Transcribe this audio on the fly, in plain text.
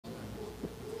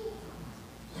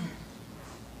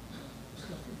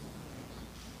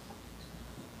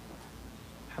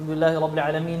Alhamdulillahi Rabbil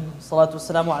Alameen. Salatu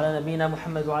wassalamu ala nabiyyina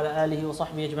Muhammad wa ala alihi wa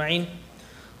sahbihi ajma'in.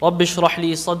 Rabbi shrah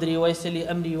li sadri wa yassir li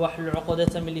amri wa hlul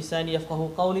 'uqdatan min lisani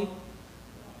yafqahu qawli.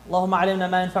 Allahumma 'allimna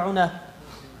ma yanfa'una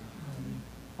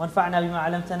wanfa'na bima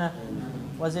 'allamtana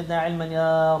wa zidna 'ilman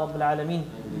ya Rabbil Alameen.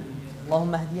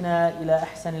 Allahumma ihdina ila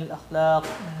ahsanil akhlaq.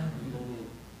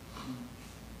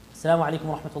 Assalamu alaikum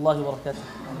wa rahmatullahi wa barakatuh.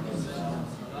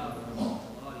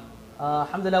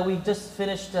 Alhamdulillah, we just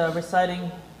finished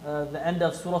reciting the end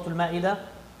of Surah Al-Ma'idah.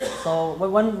 So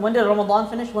when did Ramadan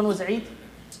finish? When was Eid?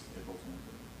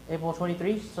 April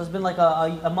 23. So it's been like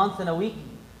a month and a week.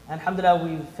 And alhamdulillah,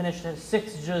 we finished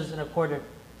 6 juz in a quarter.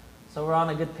 So we're on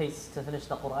a good pace to finish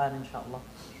the Quran, inshallah.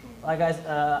 Alright guys,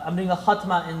 I'm doing a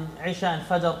khatma in Isha and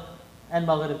Fajr and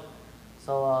Maghrib.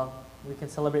 So we can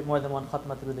celebrate more than one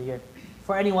khatma through the year.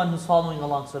 For anyone who's following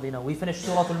along, so they know. We finished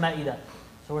Surah Al-Ma'idah.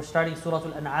 So we're starting Surah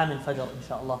Al-An'am in Fajr,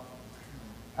 inshallah.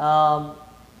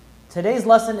 Today's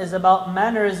lesson is about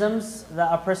mannerisms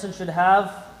that a person should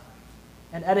have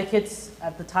and etiquettes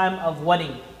at the time of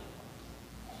wedding.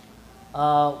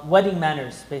 Wedding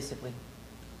manners, basically.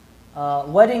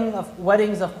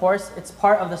 Weddings, of course, it's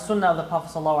part of the sunnah of the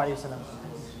Prophet ﷺ.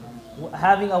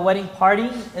 Having a wedding party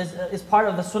is part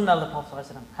of the sunnah of the Prophet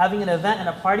ﷺ. Having an event and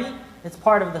a party, it's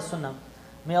part of the sunnah.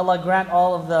 May Allah grant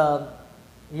all of the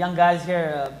young guys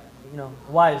here,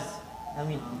 wives. I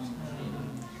mean.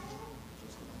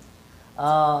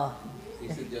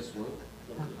 Is it just one?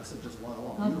 I said just one. I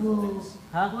want beautiful things.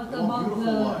 Huh? What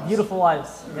about Beautiful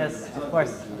wives. Yes, of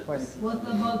course. What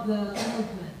about the old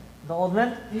men? The old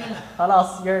men? Yeah.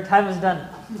 Khalas, your time is done.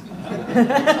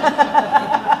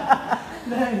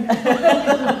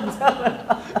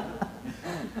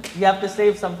 You have to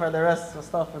save some for the rest.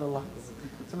 Astaghfirullah.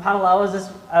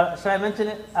 SubhanAllah, should I mention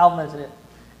it? I'll mention it.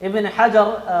 Ibn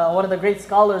Hajar, one of the great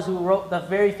scholars who wrote the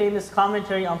very famous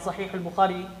commentary on Sahih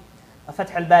al-Bukhari,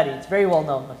 Fath al-Bari. It's very well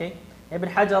known, okay? Ibn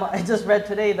Hajar, I just read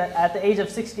today that at the age of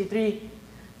 63,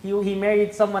 he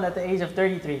married someone at the age of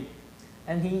 33.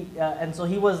 And so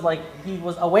he was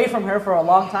away from her for a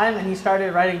long time, and he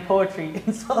started writing poetry.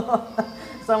 And so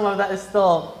some of that is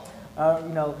still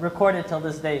recorded till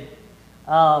this day.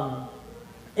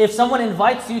 If someone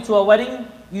invites you to a wedding,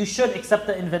 you should accept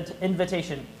the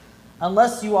invitation.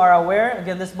 Unless you are aware,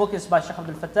 again this book is by Shaykh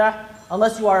Abdul Fattah,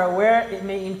 unless you are aware it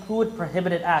may include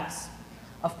prohibited acts.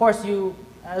 Of course,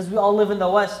 as we all live in the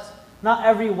West, not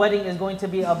every wedding is going to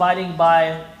be abiding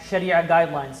by Sharia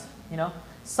guidelines.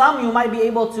 Some you might be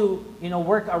able to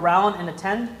work around and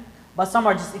attend, but some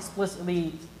are just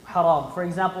explicitly haram. For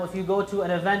example, if you go to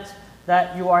an event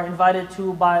that you are invited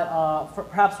to by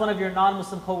perhaps one of your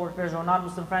non-Muslim co-workers or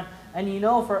non-Muslim friend, and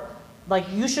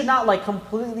you should not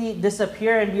completely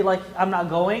disappear and be like, I'm not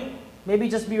going. Maybe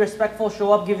just be respectful,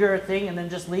 show up, give your thing, and then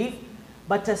just leave.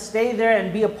 But to stay there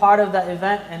and be a part of that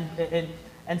event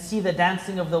and see the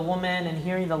dancing of the woman and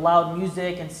hearing the loud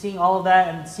music and seeing all of that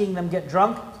and seeing them get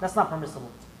drunk, that's not permissible.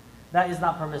 That is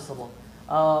not permissible.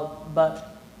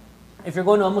 But if you're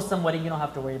going to a Muslim wedding, you don't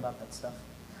have to worry about that stuff.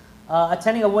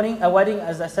 Attending a wedding,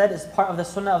 as I said, is part of the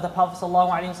sunnah of the Prophet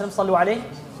ﷺ. Sallu alayhi.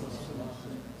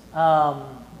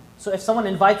 So if someone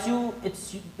invites you,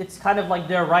 it's kind of like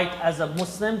their right as a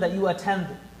Muslim that you attend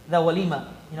the walima.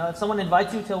 If someone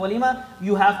invites you to a walima,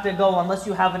 you have to go unless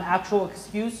you have an actual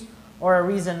excuse or a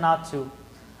reason not to.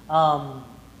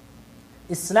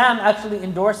 Islam actually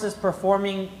endorses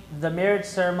performing the marriage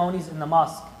ceremonies in the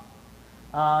mosque.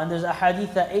 And there's a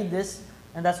hadith that aid this,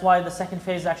 and that's why the second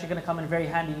phase is actually going to come in very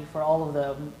handy for all of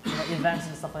the events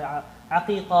and stuff like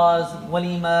aqiqas,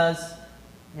 walimas,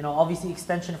 obviously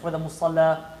extension for the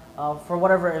musalla, for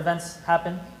whatever events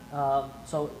happen.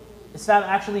 So Islam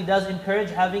actually does encourage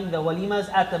having the walimas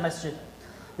at the masjid.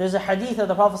 There's a hadith of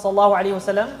the Prophet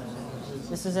ﷺ,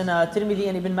 this is in Tirmidhi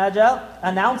and Ibn Majah,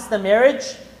 announced the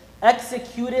marriage,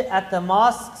 execute it at the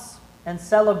mosques, and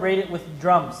celebrate it with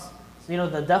drums. So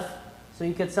the daf, so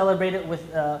you could celebrate it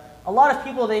with, a lot of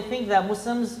people, they think that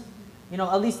Muslims,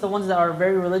 at least the ones that are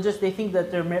very religious, they think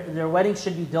that their weddings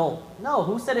should be dull. No,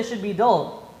 who said it should be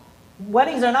dull?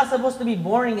 Weddings are not supposed to be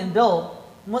boring and dull.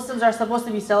 Muslims are supposed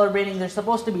to be celebrating, they're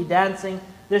supposed to be dancing,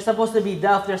 they're supposed to be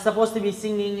daf, they're supposed to be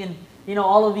singing and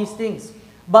all of these things.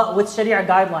 But with Sharia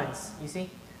guidelines, you see?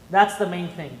 That's the main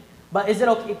thing. But is it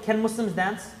okay, can Muslims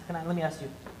dance? Let me ask you.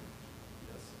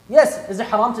 Yes, is it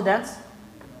haram to dance?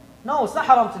 No, it's not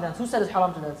haram to dance. Who said it's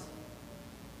haram to dance?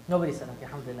 Nobody said, okay,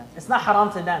 alhamdulillah. It's not haram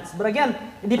to dance. But again,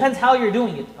 it depends how you're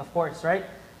doing it, of course, right?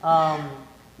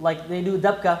 Like they do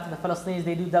dabka, the Palestinians,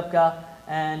 they do dabka,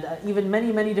 and even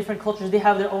many different cultures, they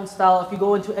have their own style. If you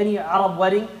go into any Arab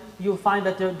wedding, you'll find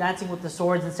that they're dancing with the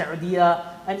swords in Saudi,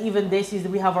 and even they see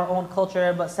that we have our own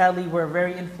culture, but sadly we're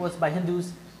very influenced by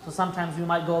Hindus. So sometimes we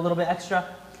might go a little bit extra.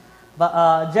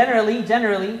 But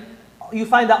generally, you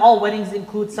find that all weddings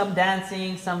include some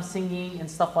dancing, some singing, and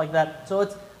stuff like that. So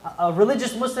it's a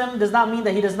religious Muslim does not mean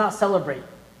that he does not celebrate.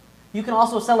 You can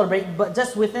also celebrate, but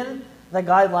just within the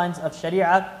guidelines of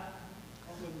Sharia.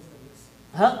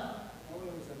 Huh?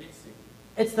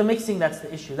 It's the mixing that's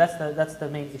the issue. That's the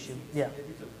main issue. Yeah.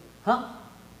 Huh?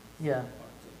 Yeah.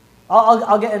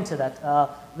 I'll get into that.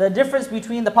 The difference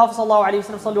between the Prophet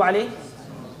ﷺ,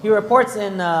 he reports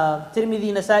in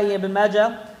Tirmidhi, Nasa'i, Ibn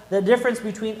Majah, the difference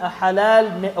between a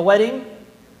halal wedding,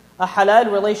 a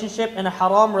halal relationship, and a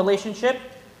haram relationship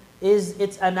is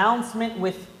its announcement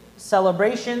with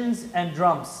celebrations and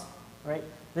drums. Right?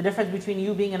 The difference between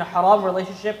you being in a haram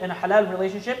relationship and a halal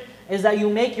relationship is that you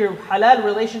make your halal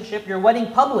relationship, your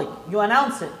wedding, public. You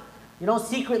announce it. You don't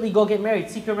secretly go get married.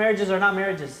 Secret marriages are not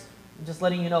marriages. I'm just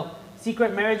letting you know.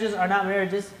 Secret marriages are not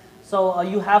marriages. So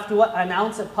you have to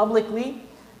announce it publicly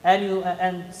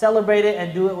and celebrate it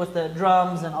and do it with the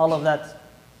drums and all of that.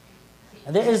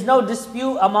 And there is no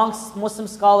dispute amongst Muslim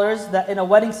scholars that in a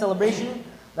wedding celebration,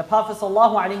 the Prophet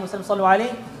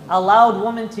ﷺ allowed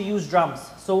women to use drums.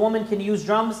 So women can use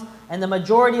drums, and the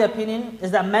majority opinion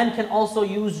is that men can also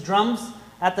use drums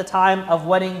at the time of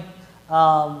wedding.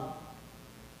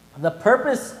 The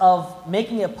purpose of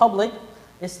making it public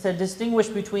is to distinguish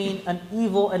between an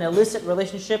evil and illicit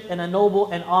relationship and a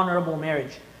noble and honorable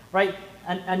marriage. Right?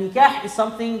 A nikah is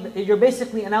something that you're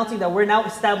basically announcing that we're now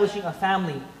establishing a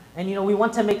family. And we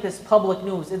want to make this public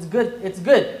news. It's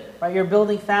good. Right? You're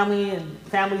building family, and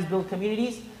families build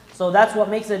communities. So that's what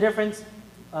makes a difference.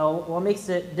 What makes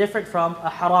it different from a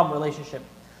haram relationship.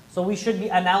 So we should be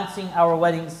announcing our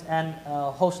weddings and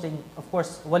hosting, of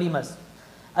course, walimas.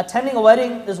 Attending a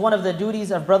wedding is one of the duties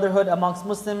of brotherhood amongst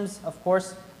Muslims. Of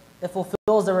course, it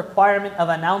fulfills the requirement of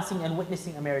announcing and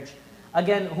witnessing a marriage.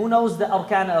 Again, who knows the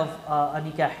arkan of a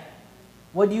nikah?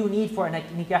 What do you need for a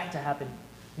nikah to happen?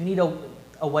 You need a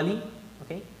wali,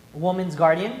 okay? A woman's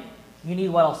guardian. You need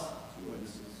what else?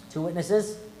 Two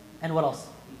witnesses. And what else?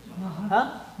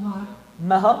 Huh?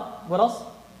 Mahar. What else?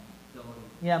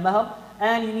 Yeah, mahar.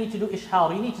 And you need to do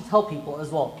ishhar. You need to tell people as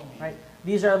well, right?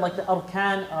 These are like the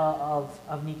arkan of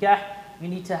nikah. You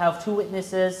need to have two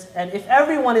witnesses. And if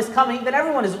everyone is coming, then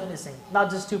everyone is witnessing,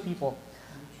 not just two people.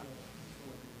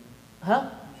 Huh?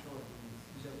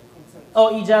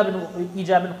 Oh, ijab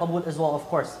and qabul as well, of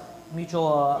course.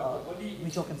 Mutual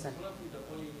consent.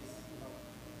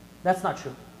 That's not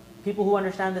true. People who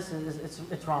understand this,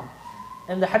 it's wrong.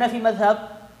 In the Hanafi madhab,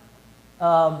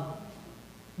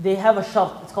 they have a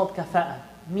shart. It's called kafa'a,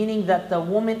 meaning that the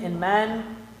woman and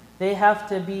man, they have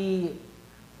to be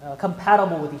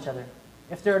compatible with each other.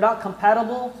 If they're not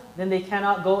compatible, then they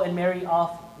cannot go and marry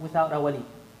off without a wali.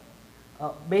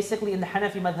 Basically, in the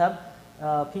Hanafi madhab,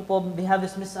 they have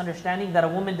this misunderstanding that a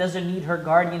woman doesn't need her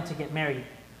guardian to get married.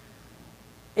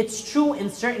 It's true in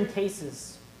certain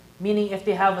cases, meaning if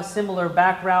they have a similar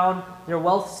background, their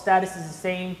wealth status is the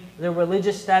same, their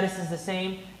religious status is the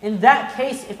same. In that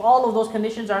case, if all of those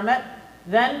conditions are met,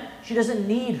 then she doesn't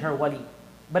need her wali,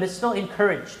 but it's still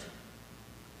encouraged.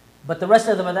 But the rest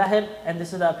of the madahib, and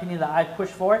this is the opinion that I push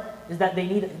for, is that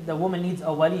the woman needs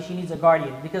a wali, she needs a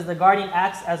guardian, because the guardian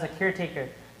acts as a caretaker.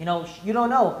 You don't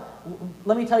know.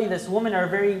 Let me tell you this, women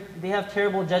they have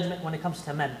terrible judgment when it comes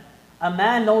to men. A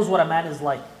man knows what a man is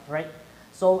like, right?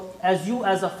 So as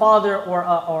a father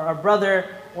or a brother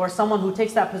or someone who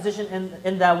takes that position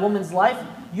in that woman's life,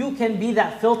 you can be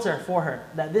that filter for her.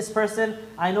 That this person,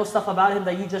 I know stuff about him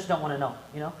that you just don't want to know.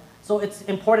 So it's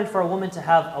important for a woman to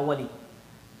have a wali.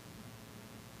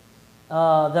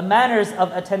 The manners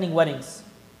of attending weddings.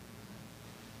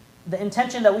 The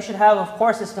intention that we should have, of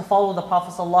course, is to follow the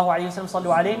Prophet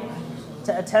ﷺ,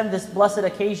 to attend this blessed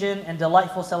occasion and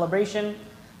delightful celebration.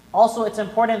 Also, it's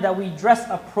important that we dress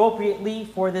appropriately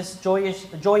for this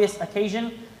joyous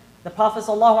occasion. The Prophet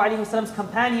ﷺ's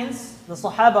companions, the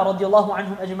Sahaba radiallahu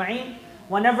anhum ajma'in,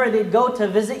 whenever they go to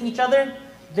visit each other,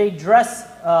 they dress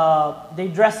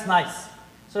nice.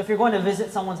 So if you're going to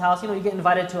visit someone's house, you get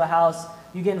invited to a house,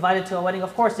 you get invited to a wedding,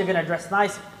 of course you're going to dress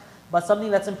nice. But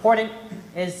something that's important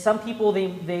is some people,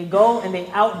 they go and they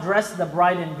outdress the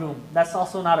bride and groom. That's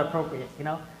also not appropriate,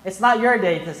 It's not your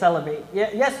day to celebrate.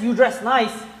 Yes, you dress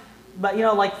nice, but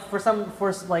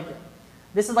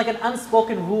this is like an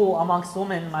unspoken rule amongst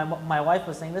women. My wife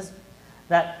was saying this,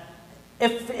 that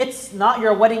if it's not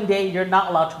your wedding day, you're not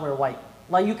allowed to wear white.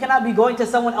 Like you cannot be going to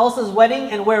someone else's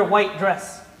wedding and wear white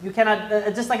dress. You cannot,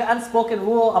 it's just like an unspoken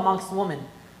rule amongst women.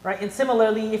 Right? And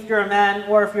similarly, if you're a man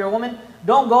or if you're a woman,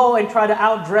 don't go and try to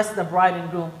outdress the bride and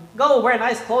groom. Go wear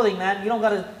nice clothing, man. You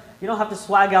don't have to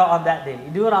swag out on that day.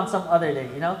 You do it on some other day,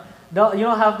 You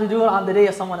don't have to do it on the day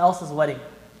of someone else's wedding.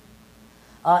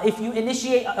 If you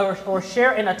initiate or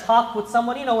share in a talk with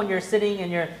someone, when you're sitting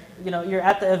and you're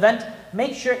at the event,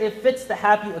 make sure it fits the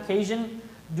happy occasion.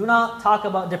 Do not talk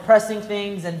about depressing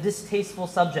things and distasteful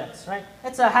subjects, right?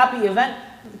 It's a happy event.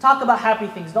 Talk about happy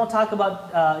things. Don't talk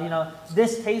about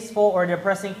distasteful or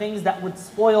depressing things that would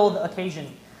spoil the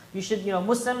occasion. You should,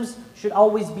 Muslims should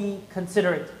always be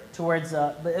considerate towards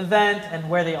the event and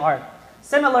where they are.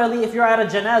 Similarly, if you're at a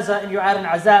janazah and you're at an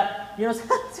azaa,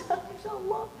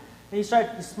 inshallah, and you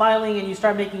start smiling and you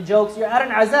start making jokes. You're at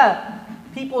an azaa.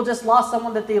 People just lost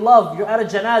someone that they love. You're at a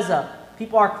janazah.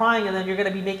 People are crying and then you're going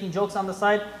to be making jokes on the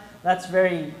side. That's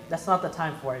not the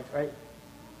time for it, right?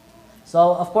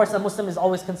 So, of course, a Muslim is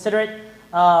always considerate.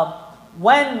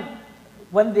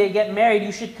 When they get married,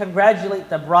 you should congratulate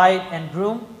the bride and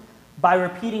groom by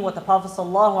repeating what the Prophet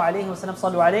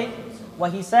ﷺ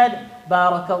what he said,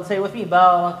 say with me,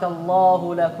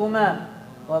 Barakallahu lakuma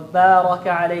wa baraka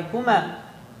alaykumā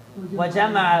wa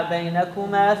jama'a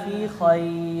baynakuma fi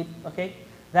khayr. Okay,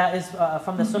 that is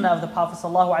from the Sunnah of the Prophet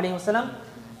ﷺ.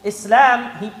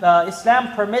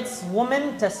 Islam permits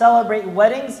women to celebrate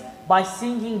weddings by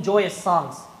singing joyous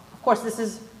songs. Of course, this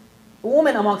is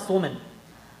women amongst women,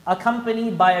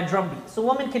 accompanied by a drum beat. So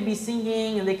women could be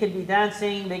singing and they could be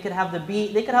dancing, they could have the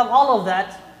beat, they could have all of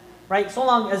that, right? So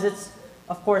long as it's,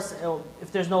 of course,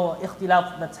 if there's no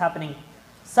ikhtilaf that's happening.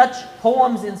 Such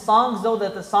poems and songs, though,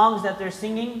 that the songs that they're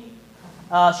singing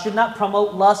should not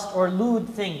promote lust or lewd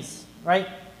things, right?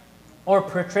 Or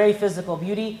portray physical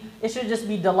beauty. It should just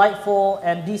be delightful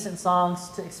and decent songs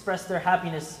to express their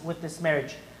happiness with this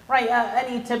marriage, right?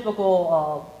 Any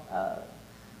typical,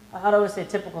 I don't want to say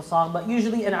typical song, but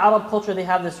usually in Arab culture they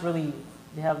have this.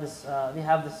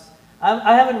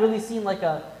 I haven't really seen like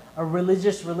a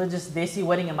religious Desi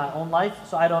wedding in my own life,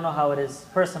 so I don't know how it is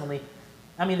personally.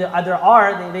 I mean,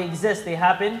 they exist, they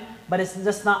happen, but it's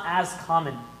just not as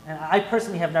common. And I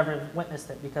personally have never witnessed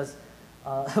it because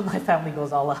my family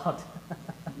goes all out.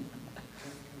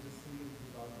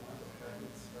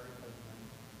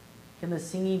 Can the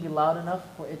singing be loud enough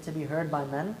for it to be heard by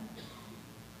men?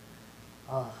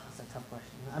 Oh, that's a tough question.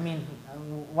 I mean,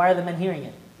 why are the men hearing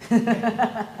it?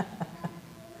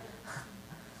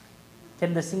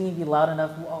 Can the singing be loud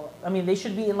enough? I mean, they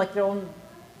should be in like their own,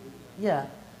 yeah.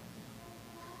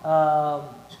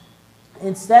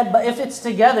 Instead, but if it's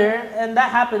together, and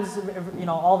that happens,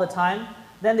 all the time,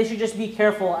 then they should just be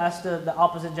careful as to the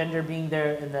opposite gender being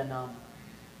there and then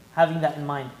having that in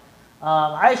mind.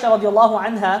 Aisha radiallahu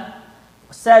anha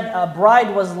said a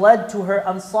bride was led to her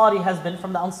Ansari husband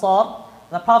from the Ansar.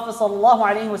 The Prophet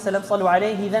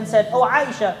ﷺ, he then said, "Oh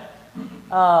Aisha,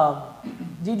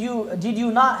 did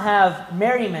you not have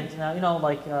merriment?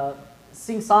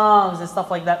 Sing songs and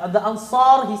stuff like that." The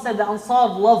Ansar, he said, the Ansar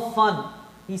love fun.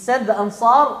 He said the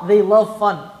Ansar, they love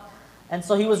fun. And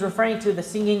so he was referring to the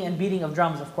singing and beating of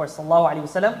drums, of course, sallallahu alaihi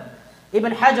wasallam.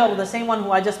 Ibn Hajar, the same one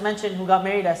who I just mentioned, who got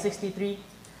married at 63,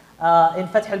 in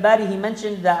Fath al-Bari, he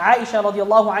mentioned that Aisha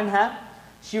radiallahu anha,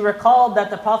 she recalled that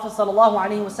the Prophet sallallahu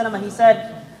alaihi wasallam, he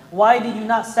said, "Why did you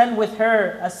not send with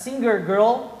her a singer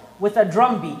girl with a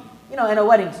drum beat, in a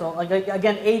wedding?" So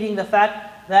again, aiding the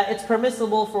fact that it's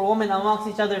permissible for women amongst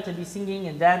each other to be singing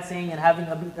and dancing and having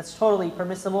a beat. That's totally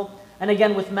permissible. And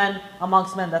again, with men,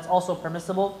 amongst men, that's also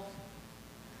permissible.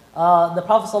 The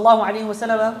Prophet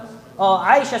ﷺ,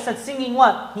 Aisha said, singing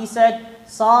what? He said,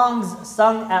 songs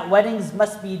sung at weddings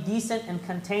must be decent and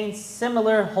contain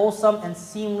similar wholesome and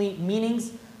seemly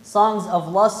meanings. Songs of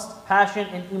lust, passion,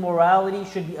 and immorality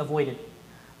should be avoided.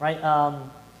 Right?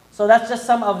 So that's just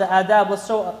some of the adab.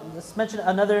 Let's mention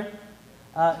another.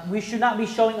 We should not be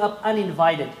showing up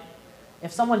uninvited.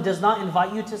 If someone does not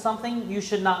invite you to something, you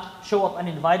should not show up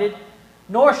uninvited.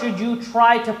 Nor should you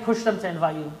try to push them to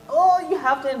invite you. Oh, you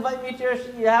have to invite me to your,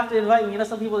 you have to invite me.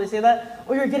 Some people, they say that.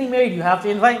 Oh, you're getting married, you have to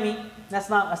invite me. That's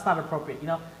not appropriate,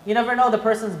 You never know the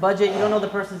person's budget, you don't know the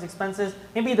person's expenses.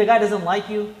 Maybe the guy doesn't like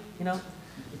you,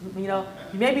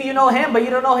 Maybe you know him, but you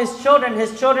don't know his children.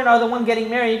 His children are the one getting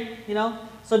married,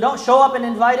 So don't show up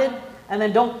uninvited, and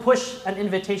then don't push an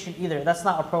invitation either. That's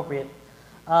not appropriate.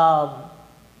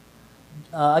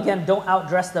 Again, don't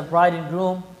outdress the bride and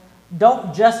groom.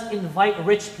 Don't just invite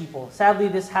rich people. Sadly,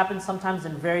 this happens sometimes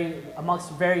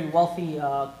amongst very wealthy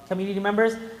community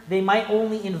members. They might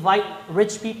only invite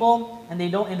rich people, and they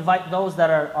don't invite those that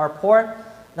are poor.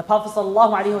 The Prophet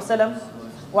ﷺ,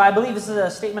 or I believe this is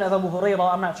a statement of Abu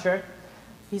Hurairah, I'm not sure.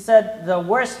 He said, the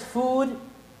worst food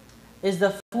is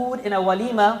the food in a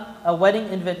walima, a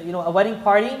wedding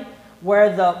party,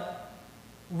 where the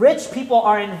rich people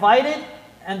are invited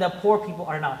and the poor people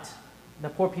are not. The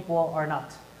poor people are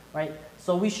not. right?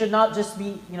 So we should not just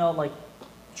be, like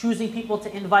choosing people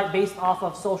to invite based off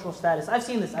of social status. I've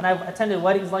seen this, and I've attended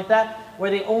weddings like that,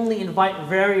 where they only invite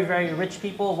very, very rich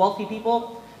people, wealthy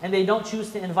people, and they don't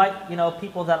choose to invite,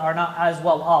 people that are not as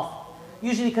well off.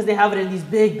 Usually because they have it in these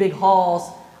big, big halls.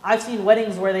 I've seen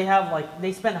weddings where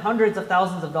they spend hundreds of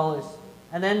thousands of dollars,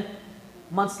 and then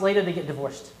months later they get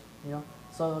divorced,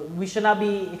 So we should not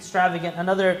be extravagant.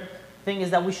 Another thing is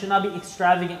that we should not be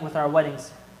extravagant with our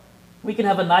weddings. We can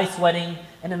have a nice wedding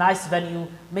in a nice venue,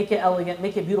 make it elegant,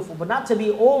 make it beautiful, but not to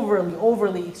be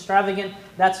overly extravagant.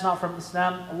 That's not from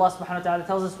Islam. Allah subhanahu wa ta'ala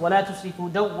tells us, وَلَا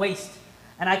تُسْرِفُوا, don't waste.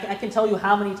 And I can tell you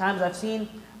how many times I've seen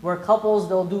where couples,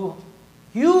 they'll do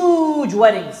huge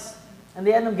weddings and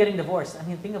they end up getting divorced. I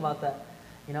mean, think about that.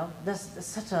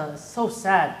 That's so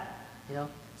sad.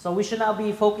 So we should not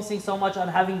be focusing so much on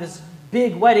having this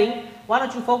big wedding. Why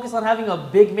don't you focus on having a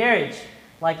big marriage?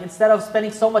 Like, instead of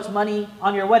spending so much money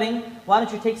on your wedding, why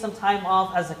don't you take some time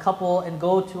off as a couple and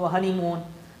go to a honeymoon,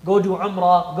 go do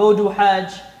umrah, go do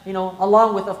hajj,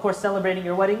 along with, of course, celebrating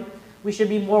your wedding. We should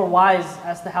be more wise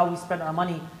as to how we spend our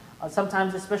money.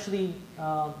 Sometimes, especially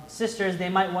sisters, they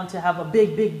might want to have a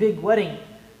big wedding.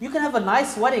 You can have a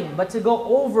nice wedding, but to go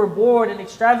overboard and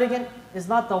extravagant is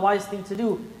not the wise thing to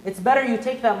do. It's better you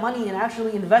take that money and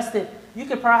actually invest it. You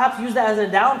could perhaps use that as a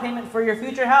down payment for your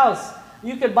future house.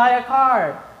 You could buy a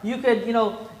car. You could,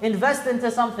 invest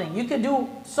into something. You could do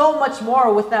so much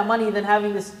more with that money than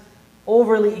having this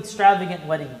overly extravagant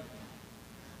wedding.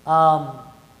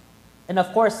 And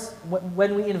of course,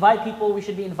 when we invite people, we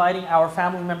should be inviting our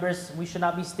family members. We should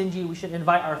not be stingy. We should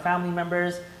invite our family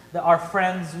members, our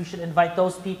friends. We should invite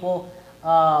those people.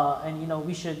 And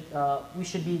we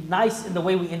should be nice in the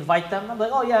way we invite them. I'm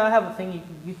like, oh yeah, I have a thing,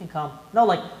 you can come. No,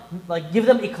 like give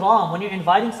them ikram. When you're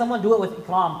inviting someone, do it with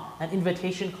ikram, an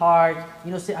invitation card.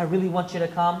 Say, I really want you to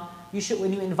come.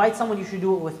 When you invite someone, you should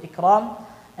do it with ikram.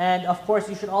 And of course,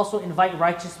 you should also invite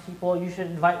righteous people. You should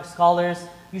invite scholars.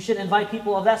 You should invite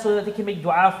people of that so that they can make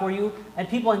dua for you. And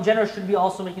people in general should be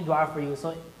also making dua for you.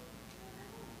 So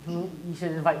you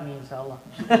should invite me, inshallah.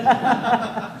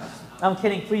 I'm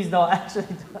kidding, please don't actually.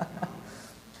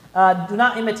 Do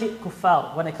not imitate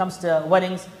kuffar when it comes to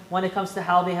weddings, when it comes to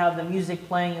how they have the music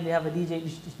playing and they have a DJ,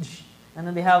 and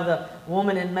then they have the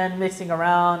women and men mixing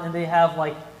around, and they have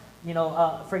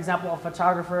for example, a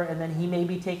photographer, and then he may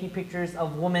be taking pictures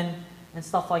of women and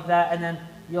stuff like that, and then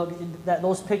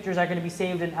those pictures are going to be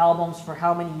saved in albums for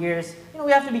how many years.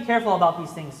 We have to be careful about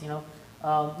these things.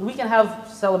 We can have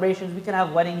celebrations, we can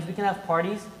have weddings, we can have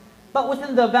parties, but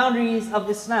within the boundaries of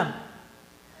Islam.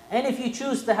 And if you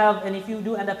choose to have, and if you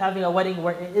do end up having a wedding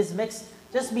where it is mixed,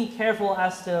 just be careful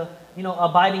as to,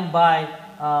 abiding by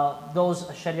those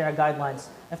Sharia guidelines.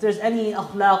 If there's any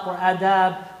akhlaq or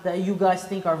adab that you guys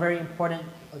think are very important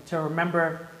to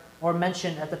remember or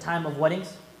mention at the time of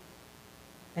weddings?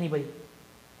 Anybody?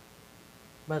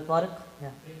 Brother Tariq? Yeah.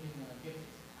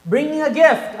 Bringing a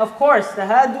gift, of course.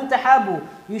 Tahadu tahabu.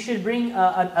 You should bring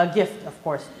a gift, of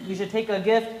course. You should take a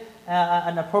gift,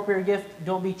 an appropriate gift.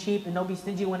 Don't be cheap and don't be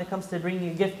stingy when it comes to bringing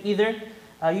a gift either.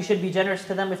 You should be generous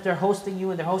to them if they're hosting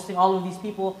you and they're hosting all of these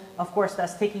people. Of course,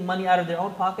 that's taking money out of their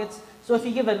own pockets. So if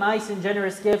you give a nice and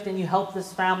generous gift and you help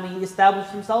this family establish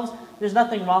themselves, there's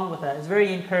nothing wrong with that. It's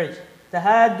very encouraged.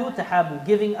 Tahadu tahabu,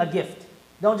 giving a gift.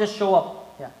 Don't just show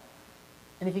up. Yeah.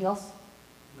 Anything else?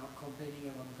 Not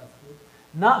complaining about the food.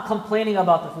 Not complaining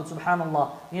about the food,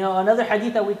 subhanAllah. Another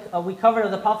hadith that we covered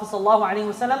of the Prophet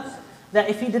ﷺ, that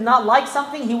if he did not like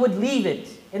something, he would leave it.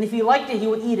 And if he liked it, he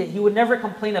would eat it. He would never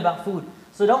complain about food.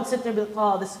 So don't sit there and be like,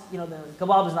 oh, the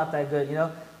kebab is not that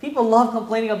good, People love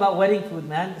complaining about wedding food,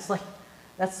 man. It's like,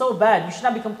 that's so bad. You should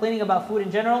not be complaining about food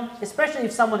in general, especially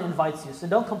if someone invites you. So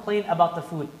don't complain about the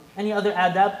food. Any other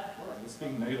adab?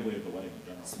 Speaking negatively of the wedding in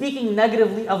general. Speaking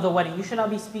negatively of the wedding. You should not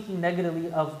be speaking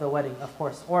negatively of the wedding, of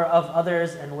course, or of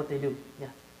others and what they do. Yeah.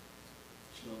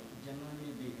 So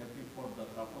generally be happy for the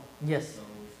couple. Yes. So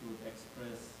we should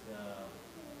express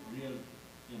real,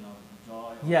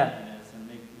 joy, Yeah. happiness, and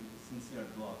make sincere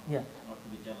dua. Yeah. Not to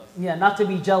be jealous. Yeah, not to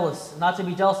be jealous. Not to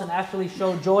be jealous and actually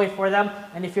show joy for them.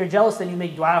 And if you're jealous, then you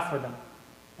make dua for them.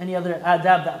 Any other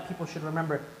adab that people should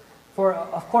remember? For,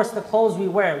 of course, the clothes we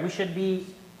wear, we should be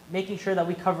making sure that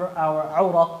we cover our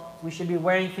awrah. We should be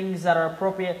wearing things that are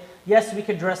appropriate. Yes, we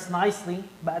could dress nicely,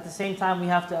 but at the same time, we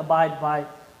have to abide by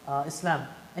Islam.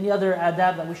 Any other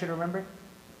adab that we should remember?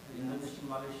 In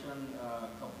Malaysian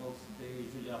couples, they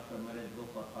usually after marriage go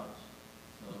for Hajj.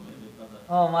 So maybe brother.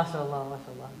 Oh, mashallah,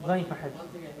 mashallah. Going for Hajj. One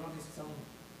thing I noticed, some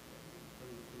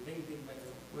LinkedIn by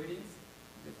the weddings,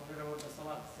 They forget about the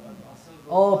salat.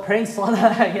 Oh, praying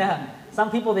salah, yeah.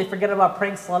 Some people, they forget about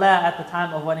praying salah at the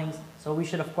time of weddings, so we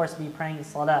should of course be praying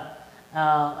salah.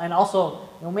 And also,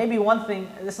 maybe one thing,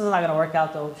 this is not going to work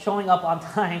out though, showing up on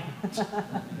time.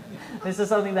 This is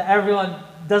something that everyone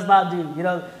does not do.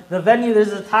 The venue,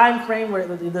 there's a time frame where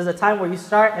you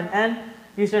start and end.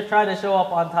 You should try to show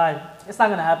up on time. It's not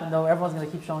going to happen though. Everyone's going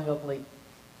to keep showing up late.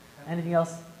 Anything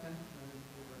else?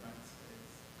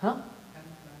 Huh?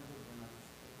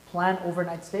 Plan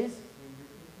overnight stays?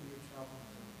 I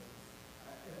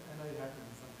know it happens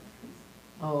in some countries.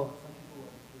 Oh. Some people,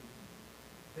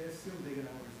 they assume they're going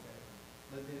to overstay,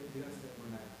 but they're going to stay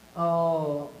overnight.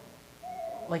 Oh.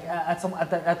 Like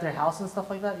at their house and stuff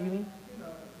like that, you mean?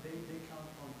 They count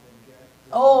on the guest.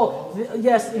 Oh,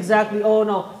 yes, exactly. Oh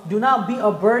no, do not be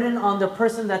a burden on the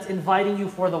person that's inviting you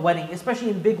for the wedding, especially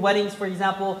in big weddings, for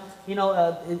example. In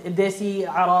Desi,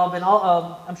 Arab, and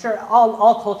all. I'm sure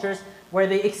all cultures where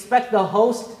they expect the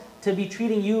host to be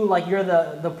treating you like you're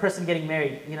the person getting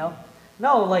married.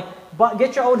 No,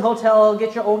 get your own hotel,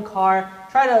 get your own car.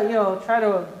 Try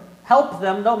to help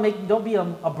them. Don't be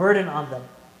a burden on them.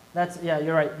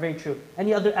 You're right, very true.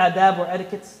 Any other adab or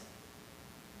etiquettes?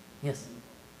 Yes.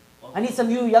 I need some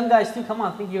you young guys too. Come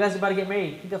on, think you guys are about to get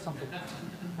married. Think of something.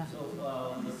 So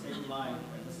on the same line,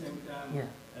 at the same time, Yeah.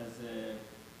 as a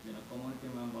community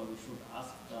member, we should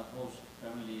ask the host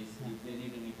families if they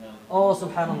need any help. Oh,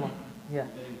 subhanallah. Yeah.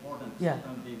 Very important. Yeah.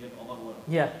 Sometimes they get overwhelmed.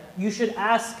 Yeah. You should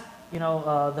ask,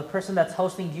 the person that's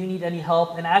hosting, do you need any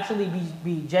help? And actually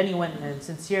be genuine and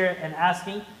sincere and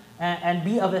asking. And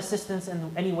be of assistance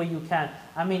in any way you can.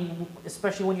 I mean,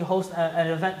 especially when you host an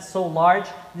event so large,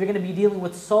 you're going to be dealing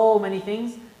with so many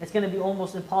things. It's going to be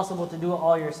almost impossible to do it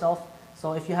all yourself.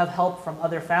 So if you have help from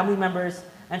other family members,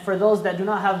 and for those that do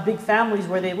not have big families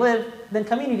where they live, then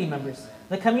community members.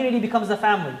 The community becomes the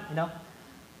family,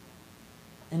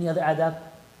 Any other adab?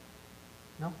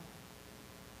 No?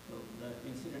 So the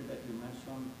incident that you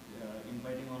mentioned,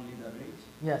 inviting only the rich.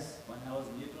 Yes. When I was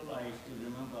little, I still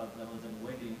remember there was a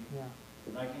wedding. Yeah.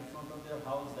 Right in front of their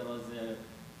house, there was a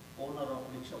owner of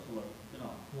rickshaw puller.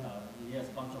 He has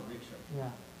a bunch of rickshaw.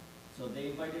 Yeah. So they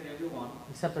invited everyone.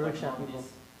 Except the but rickshaw not people.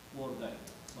 This poor guy.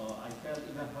 So I felt,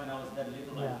 even when I was that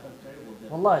little, Yeah. I felt terrible.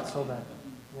 that- Wallah, it's so bad.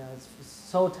 Yeah,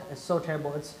 it's so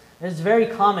terrible. It's very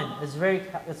common. It's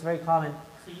very common.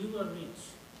 So you were rich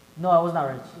No, I was not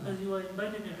rich. because you were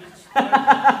invited a rich.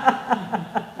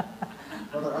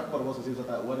 Brother Akbar was because he was at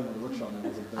that wedding of the rickshaw man.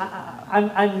 Was a big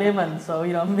I'm Mimon, so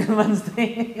Mimons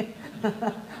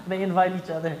they invite each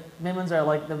other. Mimons are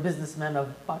like the businessmen of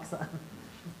Pakistan.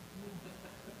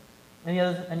 Any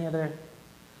other?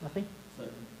 Nothing? So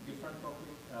different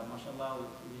topic. Mashallah,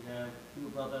 we have few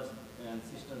brothers and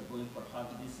sisters going for Hajj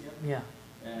this year. Yeah.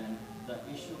 And the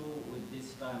issue with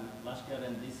this time, last year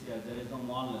and this year, there is no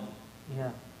muallim.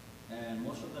 Yeah. And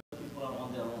most of the people are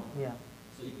on their own. Yeah.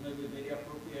 So it may be very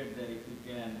appropriate that if you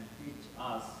can teach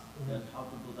us that how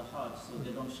to do the Hajj so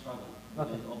they don't struggle.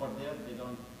 Okay. Because over there,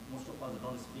 most of us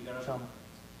don't speak Arabic. Inshallah.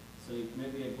 So it may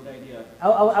be a good idea.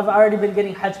 I've already been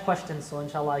getting Hajj questions, so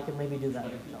inshallah I can maybe do that.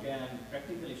 But if you can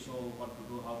practically show what to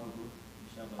do, how to do,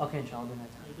 inshallah. Okay, inshallah, do that.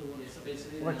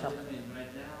 Especially Workshop.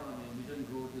 right now, we don't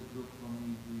go to group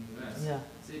from the US. Yeah.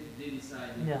 Say they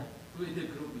decide Yeah. who in the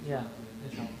group is Yeah. going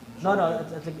to. Inshallah.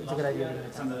 No, it's a good idea.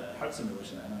 It's on the heart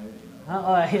simulation at NIA,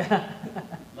 Oh, yeah.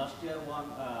 Last year, one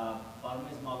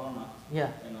Parmiz Malona, Yeah.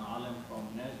 Alim from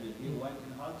Nashville, he went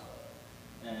in Hajj,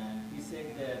 and he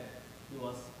said that he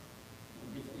was,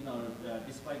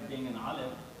 despite being an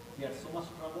Alim, he had so much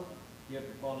trouble. He had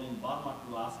to call in Burma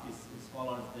to ask his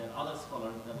scholars, other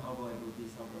scholars, that how do I do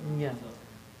this, how do I do Yeah. this.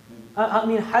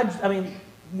 So, Hajj,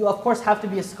 you of course have to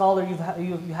be a scholar,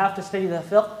 you have to study the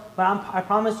fiqh, but I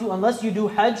promise you, unless you do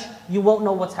Hajj, you won't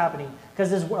know what's happening. Because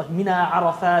there's like Mina,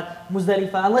 Arafat,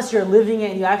 Muzdalifah, unless you're living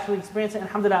it and you actually experience it.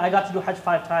 Alhamdulillah, I got to do Hajj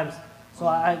 5 times. So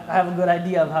I have a good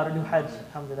idea of how to do Hajj,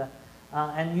 alhamdulillah.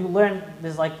 And you learn,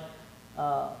 there's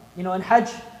in Hajj,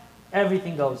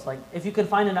 everything goes. Like, if you can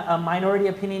find a minority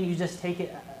opinion, you just take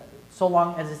it so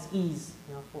long as it's ease,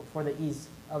 for the ease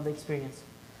of the experience.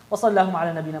 وصلى اللهم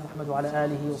على نبينا محمد وعلى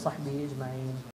آله وصحبه أجمعين.